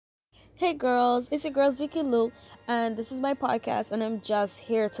Hey girls, it's your girl Ziki Lou, and this is my podcast, and I'm just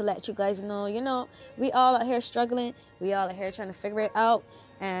here to let you guys know, we all out here struggling, we all out here trying to figure it out,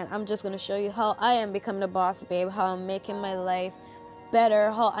 and I'm just gonna show you how I am becoming a boss babe, how I'm making my life better,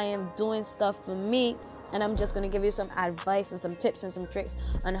 how I am doing stuff for me, and I'm just gonna give you some advice and some tips and some tricks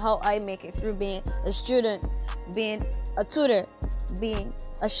on how I make it through being a student, being a tutor, being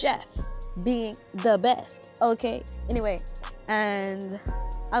a chef, being the best. Okay, anyway, and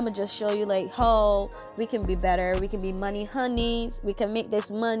I'm gonna just show you like how we can be better, we can be money honeys, we can make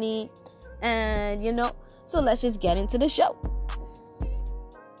this money, and so let's just get into the show.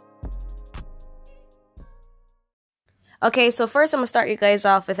 Okay, so first I'm gonna start you guys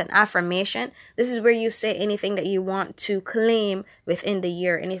off with an affirmation. This is where you say anything that you want to claim within the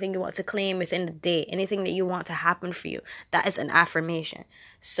year, anything you want to claim within the day, anything that you want to happen for you. That is an affirmation.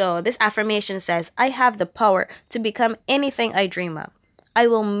 So this affirmation says, I have the power to become anything I dream of. I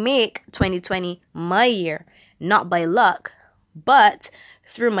will make 2020 my year, not by luck, but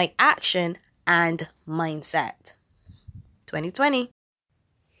through my action and mindset. 2020.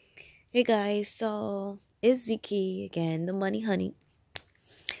 Hey guys, so it's Ziki again, the money honey.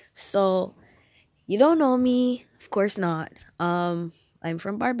 So you don't know me, of course not. I'm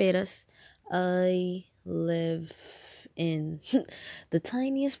from Barbados. I live in the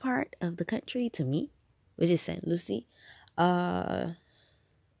tiniest part of the country to me, which is St. Lucie.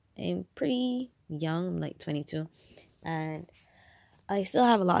 I'm pretty young. I'm like 22, and I still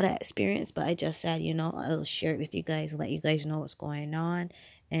have a lot of experience, but I just said, I'll share it with you guys and let you guys know what's going on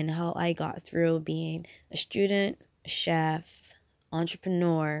and how I got through being a student, a chef,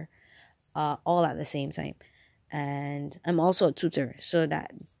 entrepreneur, all at the same time. And I'm also a tutor, so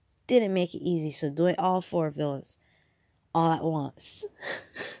that didn't make it easy. So doing all four of those all at once.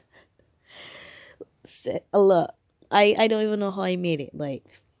 Look, I don't even know how I made it. Like,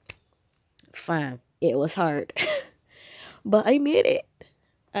 fam, it was hard. But I made it.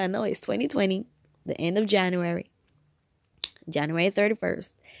 I know it's 2020, the end of January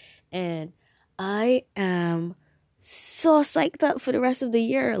 31st. And I am so psyched up for the rest of the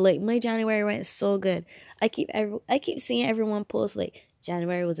year. Like, my January went so good. I keep seeing everyone post like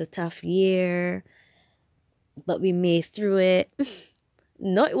January was a tough year, but we made through it.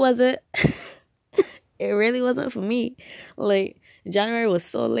 No, it wasn't. It really wasn't for me. Like, January was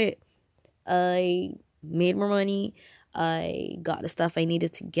so lit. I made more money. I got the stuff I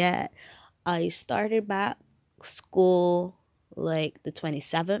needed to get. I started back school like the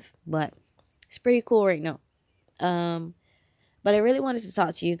 27th, but it's pretty cool right now. But I really wanted to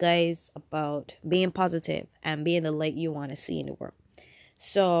talk to you guys about being positive and being the light you want to see in the world.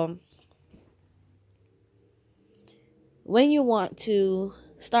 So, when you want to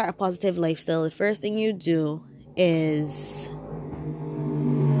start a positive lifestyle, the first thing you do is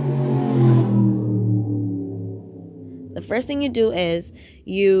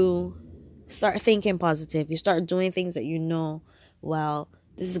you start thinking positive. You start doing things that well,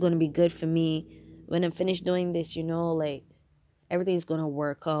 this is going to be good for me. When I'm finished doing this, like, everything's going to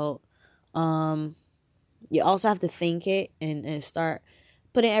work out. You also have to think it and start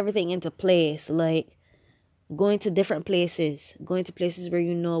putting everything into place, like going to different places, going to places where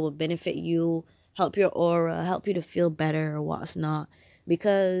will benefit you, help your aura, help you to feel better or what's not.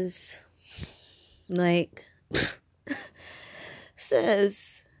 Because, like,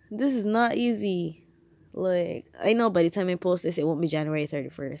 sis, this is not easy. Like, I know by the time I post this, it won't be January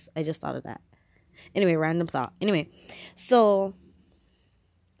 31st. I just thought of that. Anyway, random thought. Anyway, so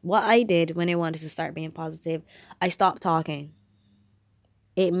what I did when I wanted to start being positive, I stopped talking.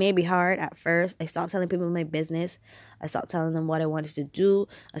 It may be hard at first. I stopped telling people my business. I stopped telling them what I wanted to do.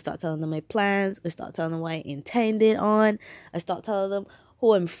 I stopped telling them my plans. I stopped telling them what I intended on. I stopped telling them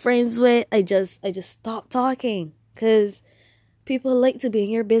who I'm friends with. I just stopped talking because people like to be in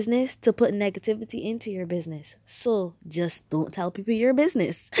your business to put negativity into your business. So just don't tell people your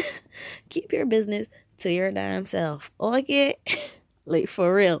business. Keep your business to your damn self. Okay? Like,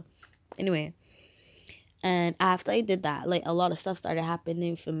 for real. Anyway. And after I did that, like, a lot of stuff started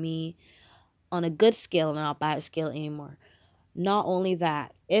happening for me on a good scale, not a bad scale anymore. Not only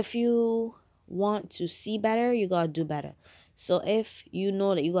that, if you want to see better, you gotta do better. So if you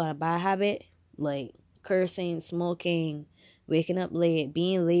know that you got a bad habit, like cursing, smoking, waking up late,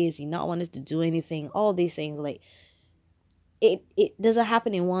 being lazy, not wanting to do anything, all these things, like, it doesn't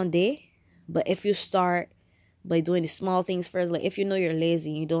happen in one day. But if you start by doing the small things first, like, if you know you're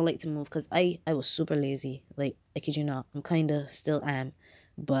lazy and you don't like to move, because I was super lazy, like, I kid you not, I'm kind of still am,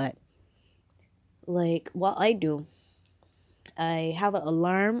 but, like, what I do, I have an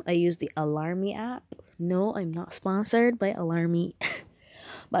alarm. I use the Alarmy app. No, I'm not sponsored by Alarmy,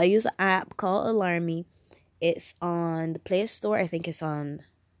 But I use an app called Alarmy. It's on the Play Store. I think it's on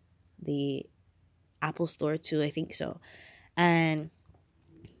the Apple Store too. I think so. And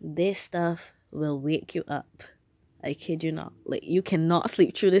this stuff will wake you up. I kid you not. Like, you cannot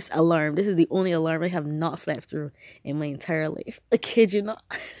sleep through this alarm. This is the only alarm I have not slept through in my entire life. I kid you not.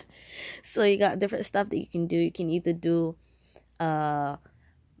 So you got different stuff that you can do. You can either do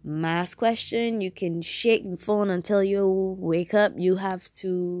math question. You can shake the phone until you wake up. You have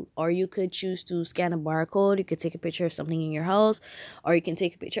to, or you could choose to scan a barcode. You could take a picture of something in your house, or you can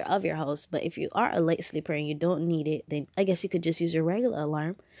take a picture of your house. But if you are a light sleeper and you don't need it, then I guess you could just use your regular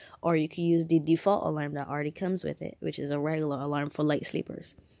alarm, or you could use the default alarm that already comes with it, which is a regular alarm for light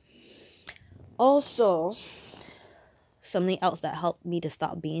sleepers. Also, something else that helped me to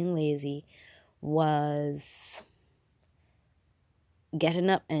stop being lazy was getting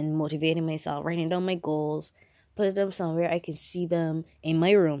up and motivating myself, writing down my goals, putting them somewhere I can see them in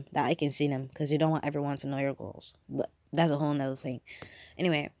my room, that I can see them, because you don't want everyone to know your goals. But that's a whole nother thing.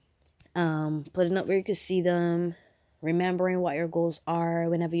 Anyway, putting up where you can see them, remembering what your goals are.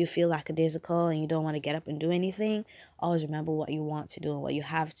 Whenever you feel lackadaisical and you don't want to get up and do anything, always remember what you want to do and what you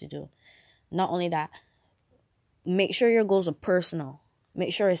have to do. Not only that, make sure your goals are personal.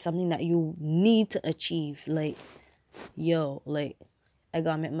 Make sure it's something that you need to achieve. Like, I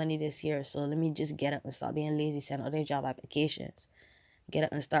gotta make money this year, so let me just get up and stop being lazy, send out their job applications, get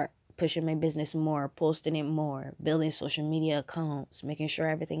up and start pushing my business more, posting it more, building social media accounts, making sure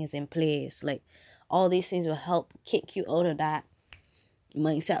everything is in place. Like, all these things will help kick you out of that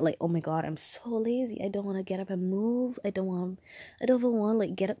mindset. Like, oh my God, I'm so lazy. I don't want to get up and move. I don't even want to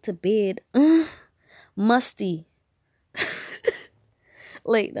like get up to bed. Musty.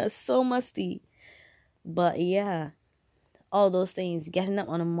 Like, that's so musty. But yeah, all those things, getting up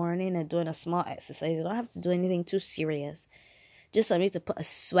on the morning and doing a small exercise. You don't have to do anything too serious. Just something to put a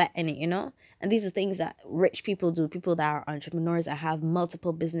sweat in it, you know? And these are things that rich people do, people that are entrepreneurs that have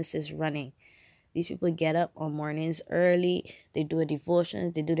multiple businesses running. These people get up on mornings early, they do a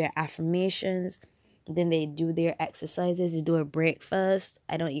devotions, they do their affirmations, then they do their exercises, they do a breakfast.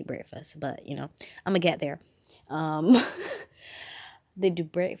 I don't eat breakfast, but you know, I'm gonna get there. They do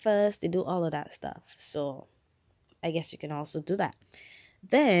breakfast, they do all of that stuff. So I guess you can also do that.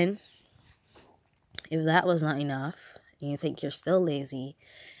 Then, if that was not enough, and you think you're still lazy,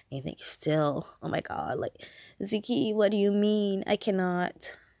 and you think you're still, oh my God, like, Ziki, what do you mean? I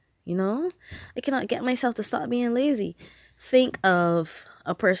cannot get myself to stop being lazy. Think of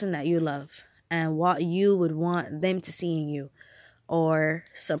a person that you love and what you would want them to see in you, or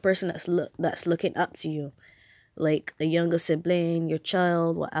some person that's looking up to you, like a younger sibling, your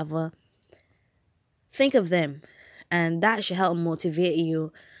child, whatever. Think of them. And that should help motivate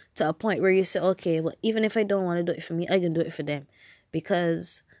you to a point where you say, okay, well, even if I don't want to do it for me, I can do it for them.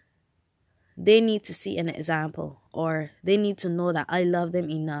 Because they need to see an example, or they need to know that I love them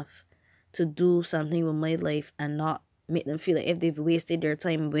enough to do something with my life and not make them feel like if they've wasted their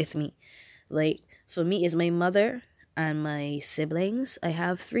time with me. Like, for me, it's my mother and my siblings. I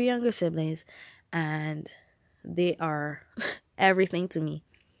have 3 younger siblings, and they are everything to me.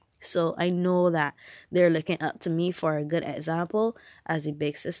 So I know that they're looking up to me for a good example as the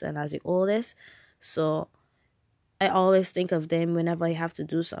big sister and as the oldest. So I always think of them whenever I have to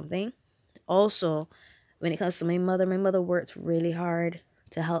do something. Also, when it comes to my mother worked really hard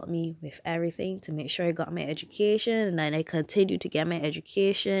to help me with everything, to make sure I got my education, and then I continued to get my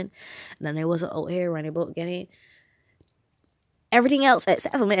education, and then I wasn't out here running about getting everything else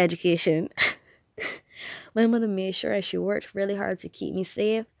except for my education. My mother made sure she worked really hard to keep me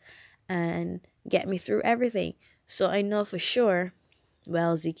safe and get me through everything. So I know for sure,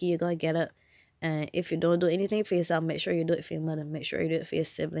 well, Ziki, you gotta get up. And if you don't do anything for yourself, make sure you do it for your mother. Make sure you do it for your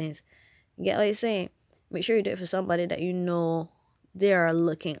siblings. You get what I'm saying? Make sure you do it for somebody that you know they are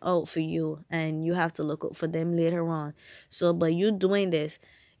looking out for you, and you have to look out for them later on. So by you doing this,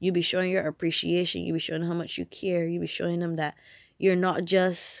 you be showing your appreciation. You be showing how much you care. You be showing them that you're not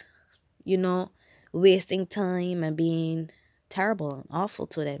just, wasting time and being terrible and awful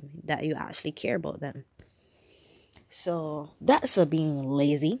to them, that you actually care about them. So that's for being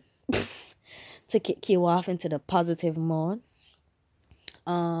lazy. To kick you off into the positive mode.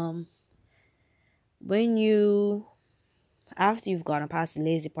 When you, after you've gone past the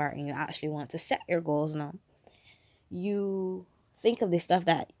lazy part and you actually want to set your goals now, you think of the stuff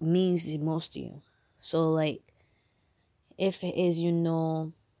that means the most to you. So like, if it is,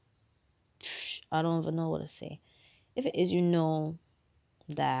 I don't even know what to say. If it is,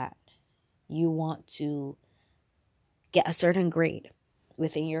 that you want to get a certain grade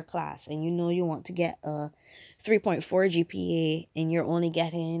within your class, and you want to get a 3.4 GPA and you're only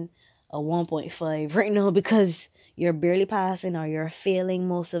getting a 1.5 right now because you're barely passing or you're failing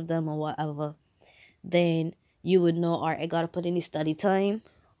most of them or whatever, then you would know, all right, I gotta put in the study time.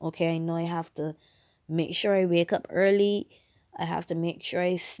 Okay, I know I have to make sure I wake up early. I have to make sure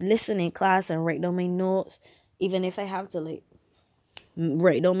I listen in class and write down my notes. Even if I have to like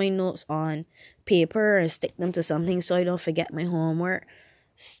write down my notes on paper and stick them to something so I don't forget my homework.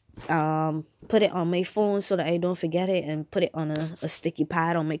 Put it on my phone so that I don't forget it, and put it on a sticky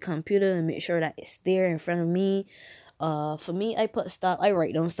pad on my computer and make sure that it's there in front of me. For me, I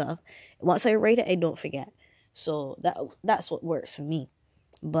write down stuff. Once I write it, I don't forget. So that's what works for me.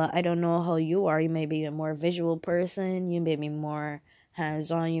 But I don't know how you are. You may be a more visual person. You may be more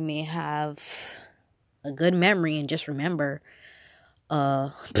hands-on. You may have a good memory and just remember.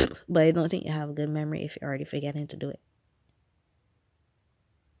 But I don't think you have a good memory if you're already forgetting to do it.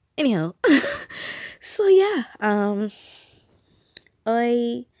 Anyhow, so yeah,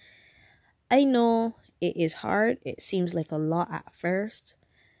 I know it is hard. It seems like a lot at first,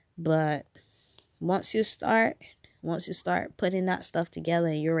 but once you start putting that stuff together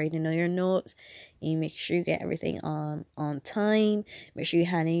and you're writing on your notes and you make sure you get everything on time, make sure you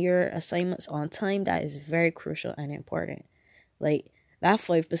hand in your assignments on time, that is very crucial and important. Like that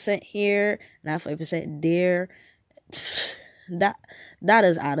 5% here, that 5% there, that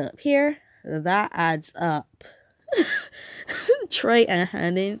does add up here. That adds up. Try and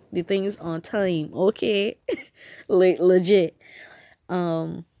hand in the things on time, okay? Like legit.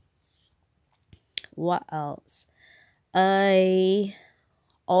 What else? I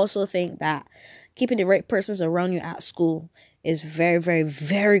also think that keeping the right persons around you at school is very, very,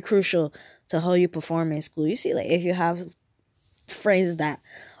 very crucial to how you perform in school. You see, like if you have friends that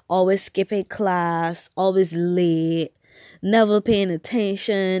always skipping class, always late, never paying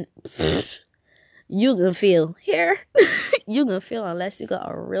attention, you gonna feel here. You gonna feel unless you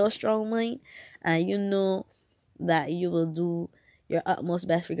got a real strong mind and you know that you will do your utmost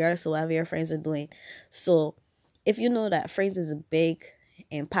best regardless of whatever your friends are doing. So if you know that friends is a big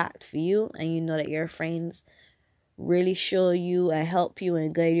impact for you and you know that your friends really show you and help you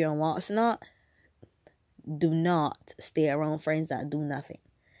and guide you on what's not, do not stay around friends that do nothing.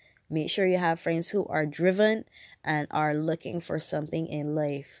 Make sure you have friends who are driven and are looking for something in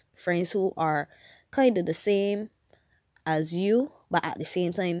life. Friends who are kind of the same as you, but at the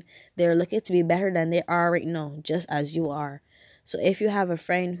same time, they're looking to be better than they are right now, just as you are. So if you have a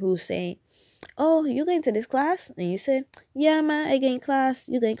friend who's saying, oh, you going to this class? And you say, yeah, man, I going class.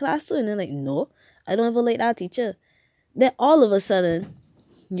 You going class too? And they're like, no, I don't ever like that teacher. Then all of a sudden,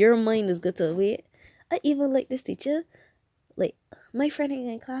 your mind is good to wait. I even like this teacher. Like, my friend ain't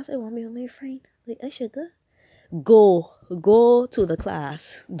in class. I want to be with my friend. Like, I should go. Go to the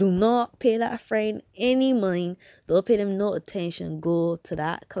class. Do not pay that friend any mind. Don't pay them no attention. Go to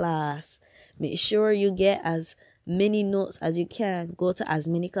that class. Make sure you get as many notes as you can. Go to as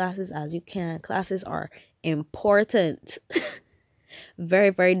many classes as you can. Classes are important. Very,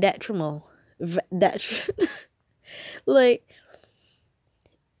 very detrimental. Like,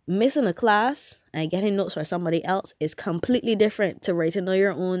 missing a class and getting notes for somebody else is completely different to writing on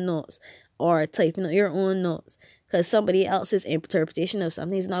your own notes or typing out your own notes, because somebody else's interpretation of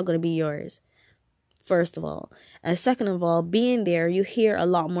something is not going to be yours, first of all. And second of all, being there, you hear a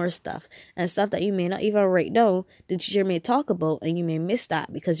lot more stuff, and stuff that you may not even write down, the teacher may talk about, and you may miss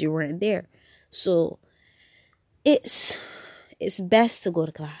that because you weren't there. So it's best to go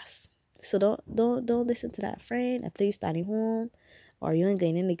to class. So don't listen to that friend after you study home, or you ain't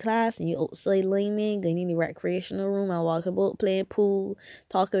going in the class and you outside liming, going in the recreational room and walking about, playing pool,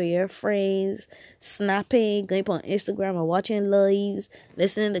 talking with your friends, snapping, going on Instagram and watching lives,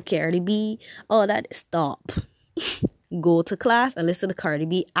 listening to Cardi B. All that, stop. Go to class and listen to Cardi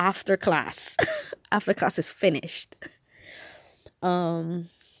B after class. After class is finished. Yeah,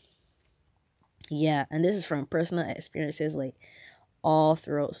 and this is from personal experiences, like all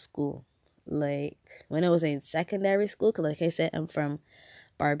throughout school. Like when I was in secondary school, because like I said, I'm from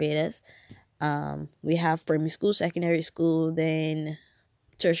Barbados. We have primary school, secondary school, then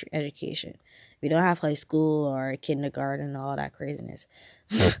tertiary education. We don't have high school or kindergarten and all that craziness.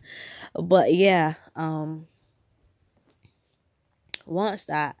 But yeah, once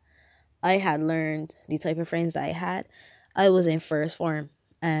that I had learned the type of friends that I had, I was in first form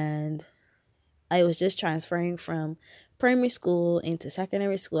and I was just transferring from primary school into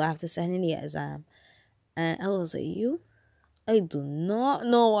secondary school after sending the exam. And I was like, I do not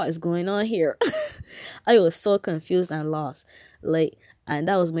know what is going on here. I was so confused and lost. And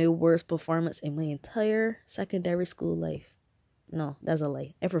that was my worst performance in my entire secondary school life. No, that's a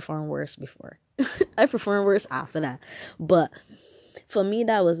lie. I performed worse before. I performed worse after that. But for me,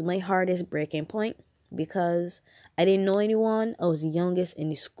 that was my hardest breaking point because I didn't know anyone. I was the youngest in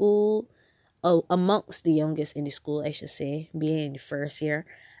the school. Oh, amongst the youngest in the school, I should say, being in the first year.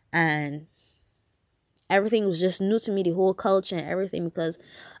 And everything was just new to me, the whole culture and everything, because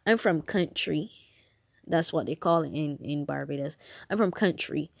I'm from country. That's what they call it in Barbados. I'm from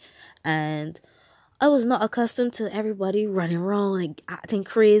country. And I was not accustomed to everybody running around and acting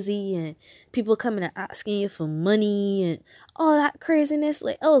crazy and people coming and asking you for money and all that craziness.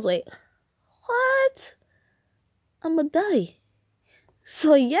 Like, I was like, what? I'm gonna die.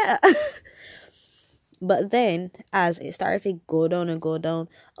 So yeah. But then as it started to go down and go down,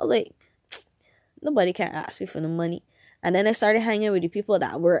 I was like, nobody can ask me for the money. And then I started hanging with the people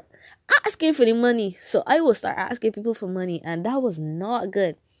that were asking for the money. So I would start asking people for money, and that was not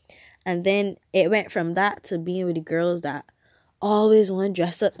good. And then it went from that to being with the girls that always want to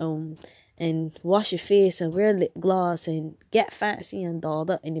dress up and wash your face and wear lip gloss and get fancy and dolled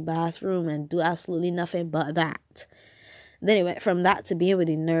up in the bathroom and do absolutely nothing but that. Then it went from that to being with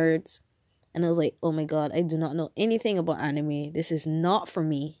the nerds. And I was like, oh my god, I do not know anything about anime. This is not for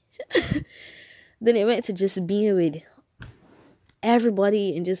me. Then it went to just being with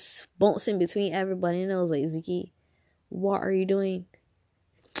everybody and just bouncing between everybody. And I was like, Ziki, what are you doing?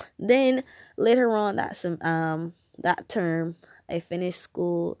 Then later on that term, I finished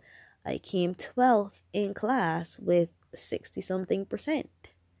school. I came 12th in class with 60-something%.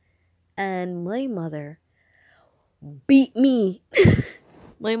 And my mother beat me.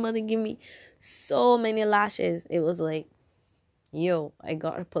 My mother gave me so many lashes. It was like, yo, I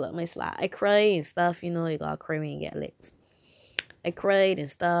got to pull up my slack. I cried and stuff, you gotta cry when you get licks. I cried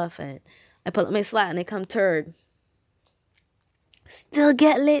and stuff, and I pull up my slack, and I come third. Still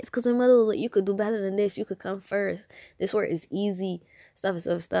get licks, because my mother was like, you could do better than this. You could come first. This work is easy. Stuff.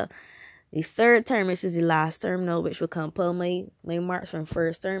 The third term, this is the last term now, which will compile my marks from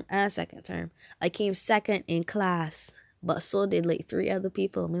first term and second term. I came second in class, but so did like 3 other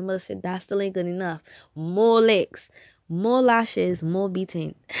people. My mother said, that still ain't good enough. More licks, more lashes, more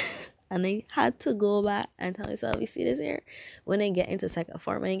beating. And I had to go back and tell myself, you see this here? When I get into second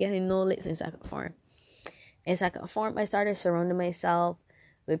form, I ain't getting no licks in second form. In second form, I started surrounding myself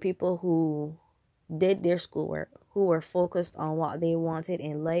with people who did their schoolwork, who were focused on what they wanted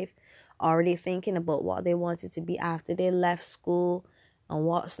in life, already thinking about what they wanted to be after they left school and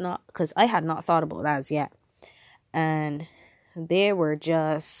what's not, because I had not thought about that as yet. And they were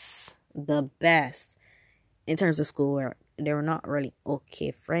just the best in terms of schoolwork. They were not really okay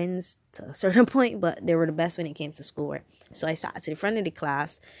friends to a certain point, but they were the best when it came to schoolwork. So I sat to the front of the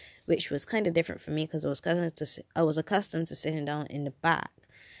class, which was kind of different for me because I was accustomed to sitting down in the back,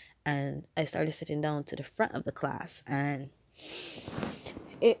 and I started sitting down to the front of the class, and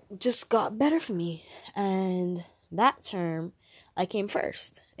it just got better for me. And that term, I came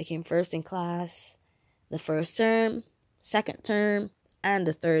first. I came first in class, the first term, second term, and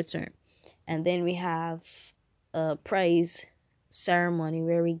the third term. And then we have a prize ceremony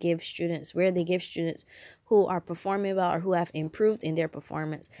where they give students who are performing well or who have improved in their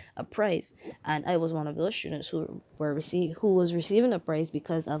performance a prize. And I was one of those students who was receiving a prize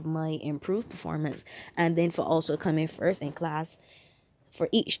because of my improved performance, and then for also coming first in class for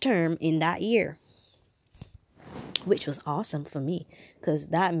each term in that year, which was awesome for me because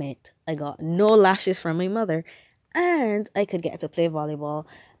that meant I got no lashes from my mother, and I could get to play volleyball,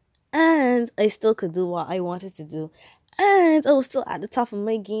 and I still could do what I wanted to do, and I was still at the top of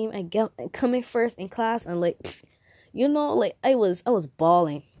my game and coming first in class. And like, I was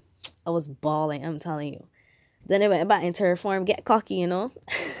balling. I'm telling you. Then I went back in third form, get cocky,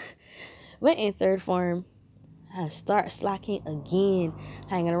 Went in third form and start slacking again,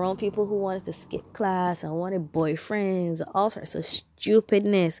 hanging around people who wanted to skip class and wanted boyfriends, all sorts of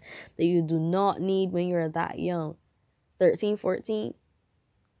stupidness that you do not need when you're that young. 13, 14.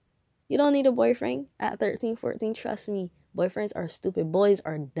 You don't need a boyfriend at 13, 14. Trust me. Boyfriends are stupid. Boys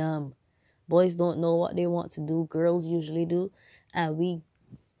are dumb. Boys don't know what they want to do. Girls usually do. And we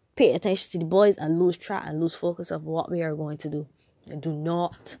pay attention to the boys and lose track and lose focus of what we are going to do. Do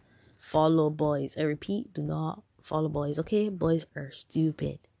not follow boys. I repeat, do not follow boys, okay? Boys are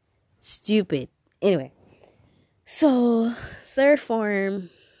stupid. Stupid. Anyway. So, third form,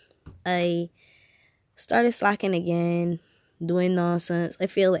 I started slacking again, doing nonsense. I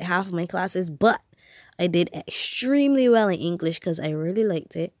failed like half of my classes, but I did extremely well in English because I really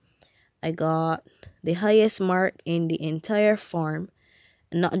liked it. I got the highest mark in the entire form,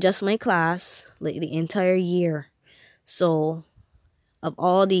 not just my class, like the entire year. So of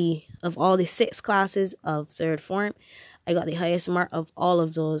all the 6 classes of third form, I got the highest mark of all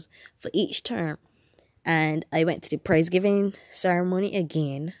of those for each term. And I went to the prize giving ceremony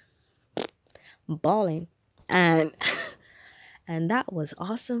again, bawling. And and that was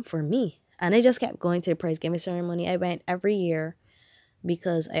awesome for me. And I just kept going to the prize giving ceremony. I went every year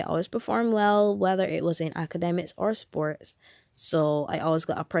because I always performed well, whether it was in academics or sports. So I always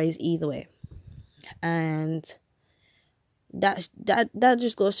got a prize either way. And that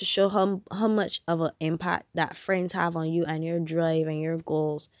just goes to show how much of an impact that friends have on you and your drive and your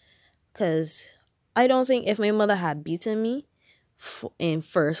goals. Because I don't think if my mother had beaten me in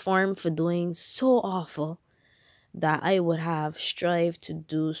first form for doing so awful, that I would have strived to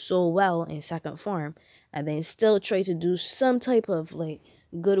do so well in second form and then still try to do some type of like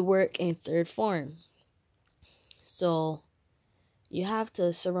good work in third form. So you have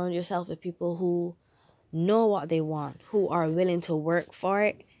to surround yourself with people who know what they want, who are willing to work for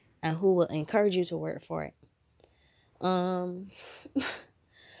it, and who will encourage you to work for it. Along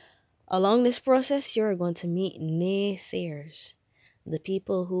this process, you're going to meet naysayers, the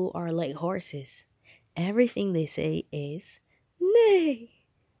people who are like horses. Everything they say is nay,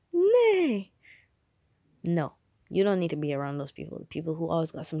 nay. No, you don't need to be around those people. The people who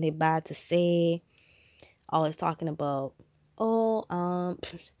always got something bad to say, always talking about,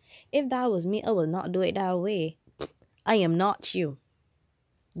 if that was me, I would not do it that way. I am not you.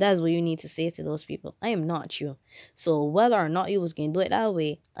 That's what you need to say to those people. I am not you. So whether or not you was going to do it that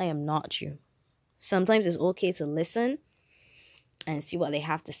way, I am not you. Sometimes it's okay to listen and see what they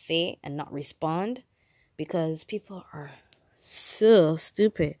have to say and not respond, because people are so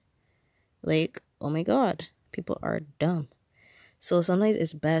stupid. Like, oh my God, people are dumb. So sometimes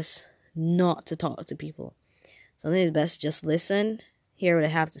it's best not to talk to people. Sometimes it's best just listen, hear what they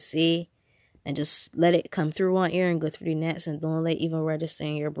have to say, and just let it come through one ear and go through the next, and don't let it even register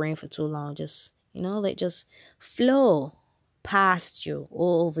in your brain for too long. Just, let just flow past you,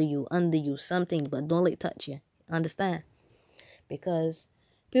 all over you, under you, something, but don't let it touch you. Understand? Because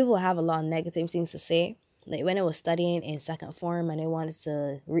people have a lot of negative things to say. Like when I was studying in second form and I wanted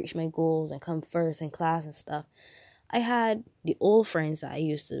to reach my goals and come first in class and stuff, I had the old friends that I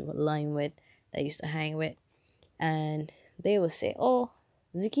used to align with, that I used to hang with, and they would say, "Oh,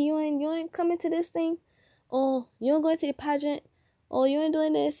 Ziki, you ain't coming to this thing? Oh, you ain't going to the pageant? Oh, you ain't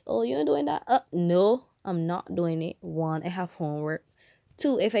doing this? Oh, you ain't doing that?" No, I'm not doing it. 1, I have homework.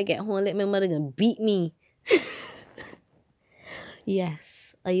 2, if I get home late, my mother gonna beat me.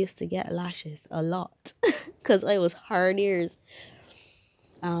 Yes, I used to get lashes a lot because I was hard ears.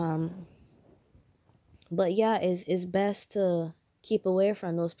 But yeah, it's best to keep away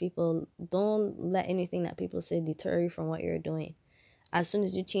from those people. Don't let anything that people say deter you from what you're doing. As soon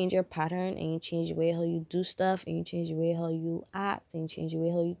as you change your pattern and you change the way how you do stuff, and you change the way how you act, and you change the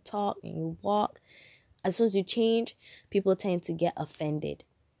way how you talk and you walk, as soon as you change, people tend to get offended.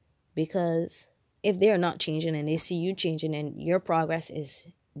 Because if they're not changing and they see you changing and your progress is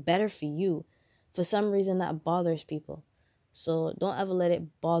better for you, for some reason that bothers people. So don't ever let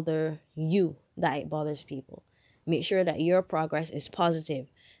it bother you that it bothers people. Make sure that your progress is positive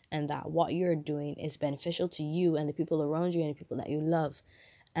and that what you're doing is beneficial to you and the people around you and the people that you love.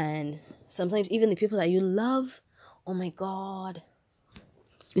 And sometimes even the people that you love, oh my God.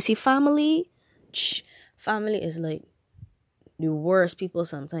 You see, family is like the worst people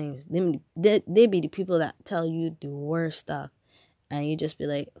sometimes. They be the people that tell you the worst stuff. And you just be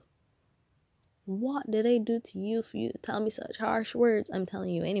like, what did I do to you for you to tell me such harsh words? I'm telling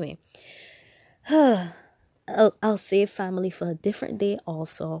you. Anyway, I'll save family for a different day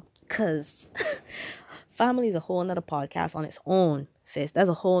also. Because family is a whole nother podcast on its own, sis. That's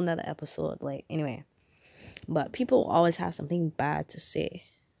a whole nother episode. Like, anyway. But people always have something bad to say.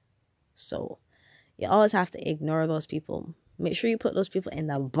 So you always have to ignore those people. Make sure you put those people in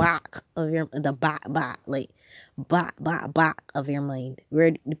the back of your back of your mind.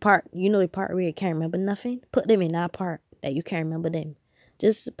 Where the part where you can't remember nothing, put them in that part that you can't remember them.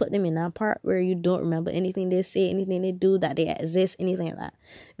 Just put them in that part where you don't remember anything they say, anything they do, that they exist, anything like that.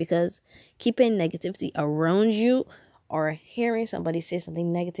 Because keeping negativity around you or hearing somebody say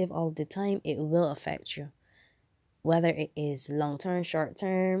something negative all the time, it will affect you. Whether it is long term, short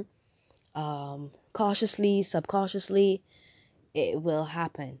term, cautiously, subconsciously, it will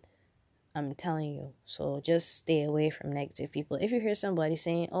happen. I'm telling you. So just stay away from negative people. If you hear somebody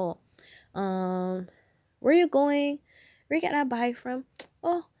saying, "Oh, where you going? Where you get that bike from?"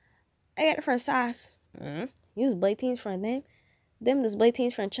 "Oh, I got it from SAS." You was buy things from them. Them just buy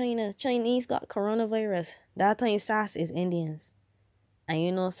things from China. Chinese got coronavirus. That time SAS is Indians. And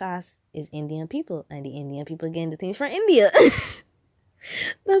you know SAS is Indian people. And the Indian people getting the things from India.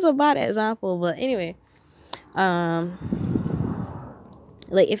 That's a bad example. But anyway, Like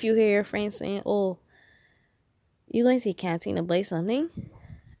if you hear your friend saying, "Oh, you going to the canteen to buy something,"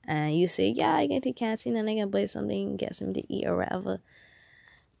 and you say, "Yeah, I going to the canteen and I can buy something, get something to eat or whatever."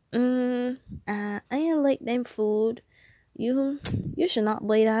 I ain't like them food. You should not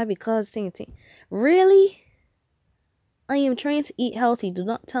buy that because thing. Really? I am trying to eat healthy. Do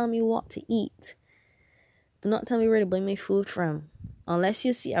not tell me what to eat. Do not tell me where to buy my food from. Unless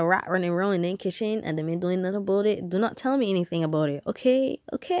you see a rat running around in the kitchen and the man doing nothing about it, do not tell me anything about it. Okay?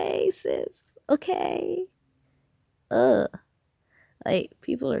 Okay, sis. Okay. Like,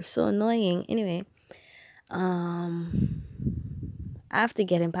 people are so annoying. Anyway, after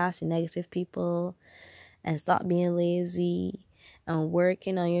getting past the negative people and stop being lazy and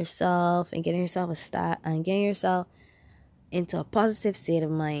working on yourself and getting yourself into a positive state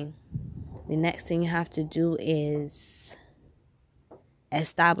of mind, the next thing you have to do is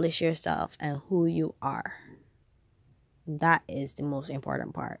establish yourself and who you are. That is the most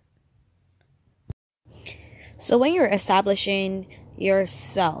important part. So when you're establishing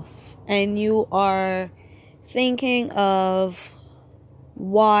yourself and you are thinking of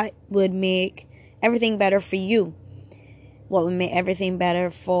what would make everything better for you, what would make everything better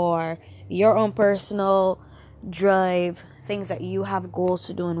for your own personal drive, things that you have goals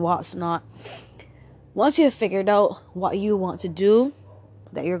to do and what's not. Once you've figured out what you want to do,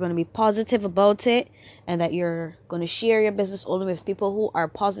 that you're going to be positive about it, and that you're going to share your business only with people who are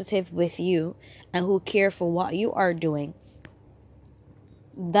positive with you and who care for what you are doing,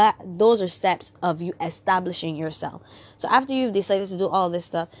 those are steps of you establishing yourself. So after you've decided to do all this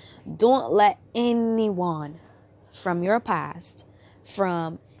stuff, don't let anyone from your past,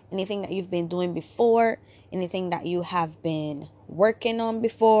 from anything that you've been doing before, anything that you have been working on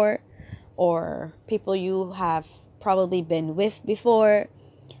before, or people you have probably been with before,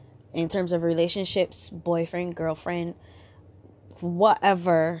 in terms of relationships, boyfriend, girlfriend,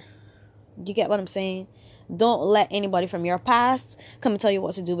 whatever. You get what I'm saying? Don't let anybody from your past come and tell you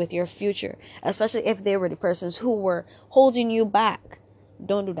what to do with your future, especially if they were the persons who were holding you back.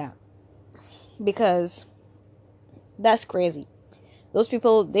 Don't do that, because that's crazy. Those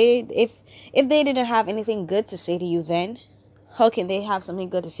people, if they didn't have anything good to say to you then, how can they have something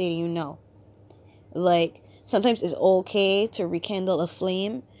good to say to you now? Like, sometimes it's okay to rekindle a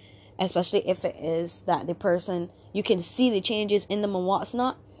flame, especially if it is that the person, you can see the changes in them and what's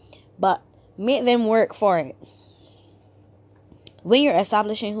not, but make them work for it. When you're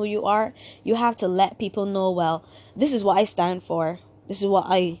establishing who you are, you have to let people know, well, this is what I stand for. This is what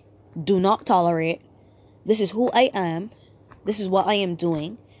I do not tolerate. This is who I am. This is what I am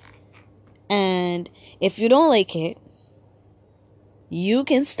doing. And if you don't like it, you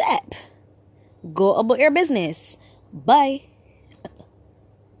can step. Go about your business. Bye.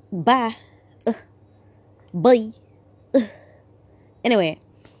 Bye. Bye. Anyway,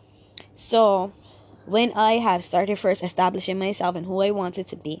 so when I had started first establishing myself and who I wanted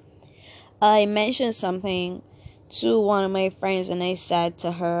to be, I mentioned something to one of my friends, and I said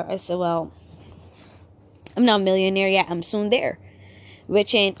to her, I said, well, I'm not a millionaire yet, I'm soon there.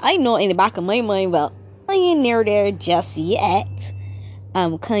 Which ain't, I know in the back of my mind, well, I ain't near there just yet.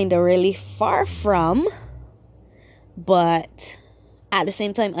 I'm kind of really far from, but at the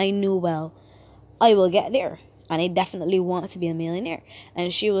same time, I knew, well, I will get there, and I definitely want to be a millionaire.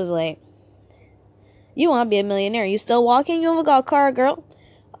 And she was like, you want to be a millionaire? You still walking? You haven't got a car, girl?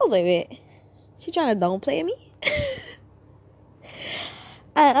 I was like, wait, she trying to downplay me?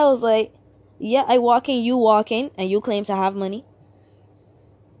 And I was like, yeah, I walking, you walking, and you claim to have money.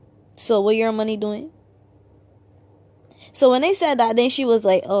 So what your money doing? So when I said that, then she was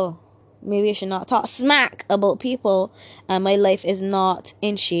like, oh, maybe I should not talk smack about people, and my life is not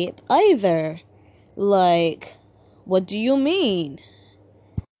in shape either. Like, what do you mean?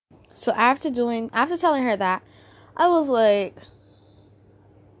 So after telling her that, I was like,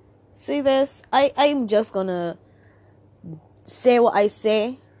 see this? I'm just gonna say what I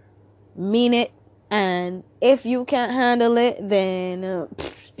say, mean it, and if you can't handle it, then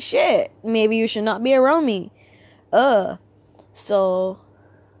shit, maybe you should not be around me. So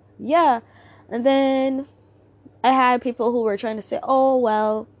yeah. And then I had people who were trying to say, oh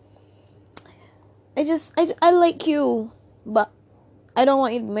well, I like you, but I don't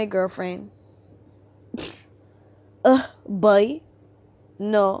want you to be my girlfriend. Boy,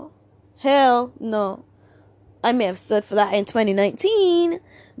 no, hell no. I may have stood for that in 2019,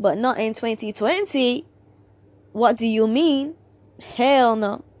 but not in 2020. What do you mean? Hell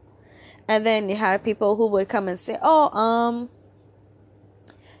no. And then you had people who would come and say, oh,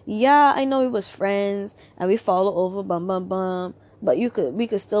 yeah, I know we was friends and we follow over, bum bum bum, but we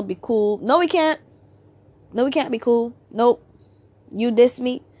could still be cool. No, we can't. No, we can't be cool. Nope. You diss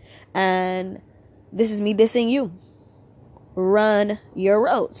me, and this is me dissing you. Run your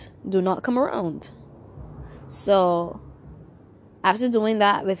route. Do not come around. So, after doing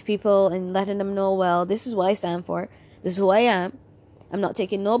that with people and letting them know, well, this is what I stand for. This is who I am. I'm not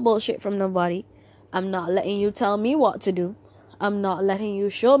taking no bullshit from nobody. I'm not letting you tell me what to do. I'm not letting you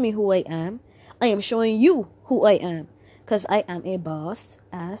show me who I am. I am showing you who I am. Because I am a boss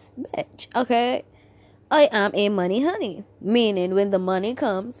ass bitch. Okay? I am a money honey. Meaning when the money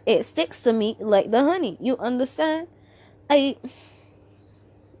comes, it sticks to me like the honey. You understand?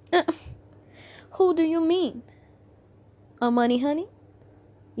 Who do you mean? A money honey?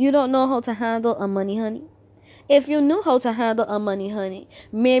 You don't know how to handle a money honey? If you knew how to handle a money honey,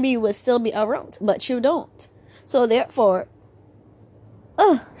 maybe you would still be around, but you don't. So therefore,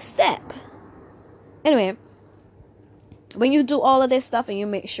 step. Anyway, when you do all of this stuff and you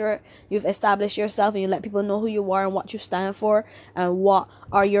make sure you've established yourself and you let people know who you are and what you stand for and what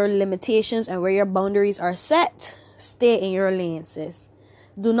are your limitations and where your boundaries are set, stay in your lane, sis.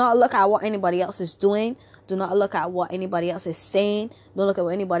 Do not look at what anybody else is doing. Do not look at what anybody else is saying. Don't look at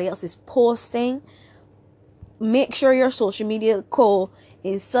what anybody else is posting. Make sure your social media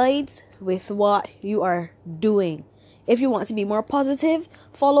coincides with what you are doing. If you want to be more positive,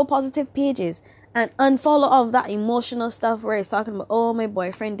 follow positive pages and unfollow all of that emotional stuff where it's talking about, oh, my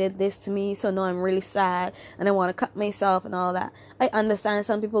boyfriend did this to me, so now I'm really sad and I want to cut myself and all that. I understand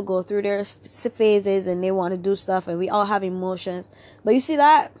some people go through their phases and they want to do stuff, and we all have emotions. But you see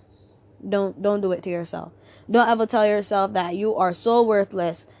that? Don't do it to yourself. Don't ever tell yourself that you are so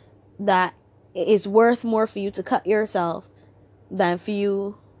worthless that it is worth more for you to cut yourself than for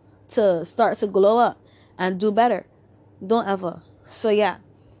you to start to glow up and do better. Don't ever. So yeah,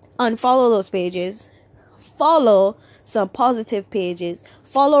 unfollow those pages. Follow some positive pages.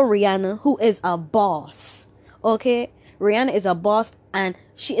 Follow Rihanna, who is a boss. Okay? Rihanna is a boss, and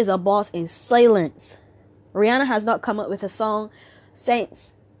she is a boss in silence. Rihanna has not come up with a song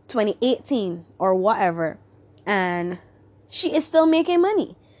since 2018 or whatever, and she is still making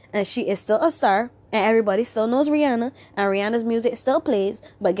money, and she is still a star, and everybody still knows Rihanna, and Rihanna's music still plays.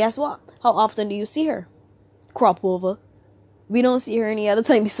 But guess what? How often do you see her? Crop over. We don't see her any other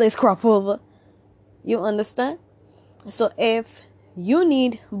time besides crop over. You understand? So if you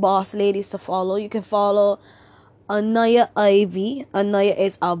need boss ladies to follow, you can follow Anaya Ivy. Anaya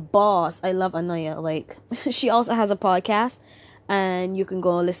is a boss. I love Anaya. Like, she also has a podcast, and you can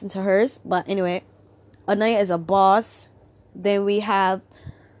go and listen to hers. But anyway, Anaya is a boss. Then we have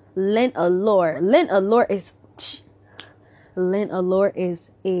Lynn Allure. Lynn Allure is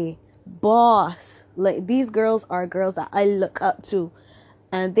a boss. Like, these girls are girls that I look up to,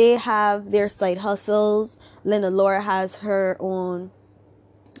 and they have their side hustles. Lynn Allure has her own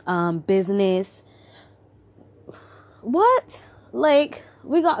business. What? Like,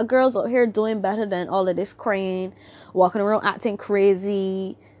 we got girls out here doing better than all of this crying, walking around acting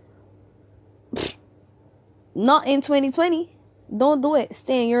crazy. Not in 2020. Don't do it.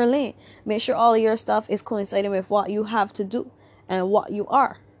 Stay in your lane. Make sure all of your stuff is coinciding with what you have to do and what you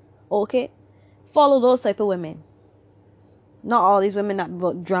are. Okay? Follow those type of women. Not all these women that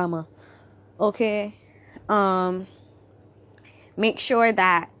about drama. Okay? Make sure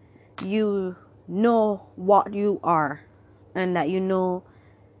that you know what you are and that you know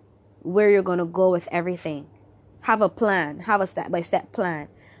where you're going to go with everything. Have a plan. Have a step-by-step plan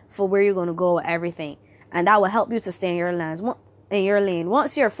for where you're going to go with everything. And that will help you to stay in your lane.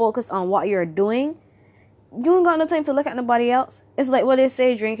 Once you're focused on what you're doing, you ain't got no time to look at nobody else. It's like what they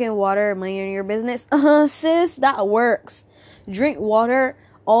say, drinking water, minding your business. Sis, that works. Drink water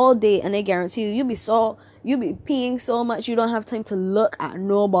all day, and I guarantee you be peeing so much you don't have time to look at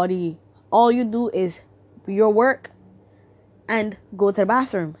nobody. All you do is your work and go to the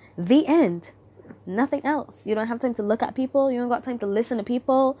bathroom. The end. Nothing else. You don't have time to look at people. You don't got time to listen to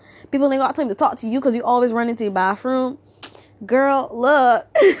people. People ain't got time to talk to you because you always run into your bathroom. Girl, look.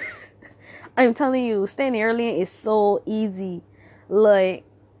 I'm telling you, staying early is so easy. Like,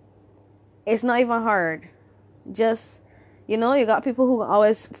 it's not even hard. Just, you got people who can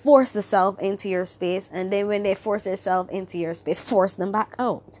always force themselves into your space, and then when they force themselves into your space, force them back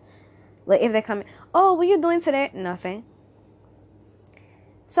out. Like, if they come in, oh, what you doing today? Nothing.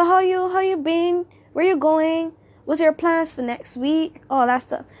 So how you been? Where you going? What's your plans for next week? All that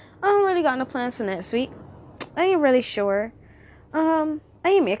stuff. I don't really got no plans for next week. I ain't really sure. I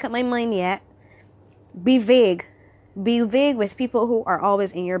ain't make up my mind yet. Be vague. Be vague with people who are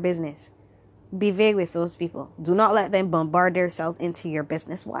always in your business. Be vague with those people. Do not let them bombard themselves into your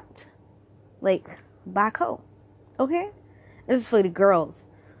business. What? Like, back home. Okay? This is for the girls.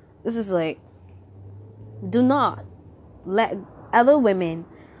 This is like, Do not let other women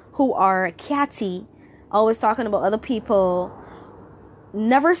who are catty, always talking about other people,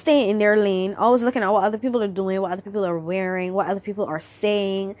 never stay in their lane, always looking at what other people are doing, what other people are wearing, what other people are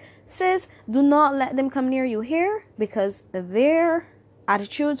saying. Sis, do not let them come near you here, because their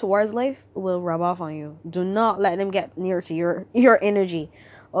attitude towards life will rub off on you. Do not let them get near to your energy.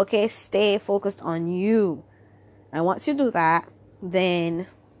 Okay, stay focused on you. And once you do that, then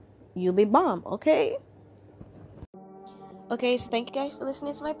you'll be bomb. Okay. Okay, so thank you guys for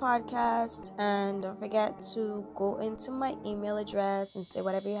listening to my podcast, and don't forget to go into my email address and say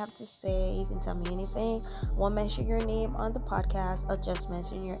whatever you have to say. You can tell me anything. Won't mention your name on the podcast. I'll just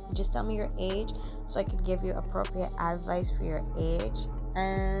tell me your age, so I can give you appropriate advice for your age.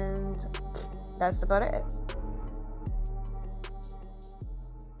 And that's about it.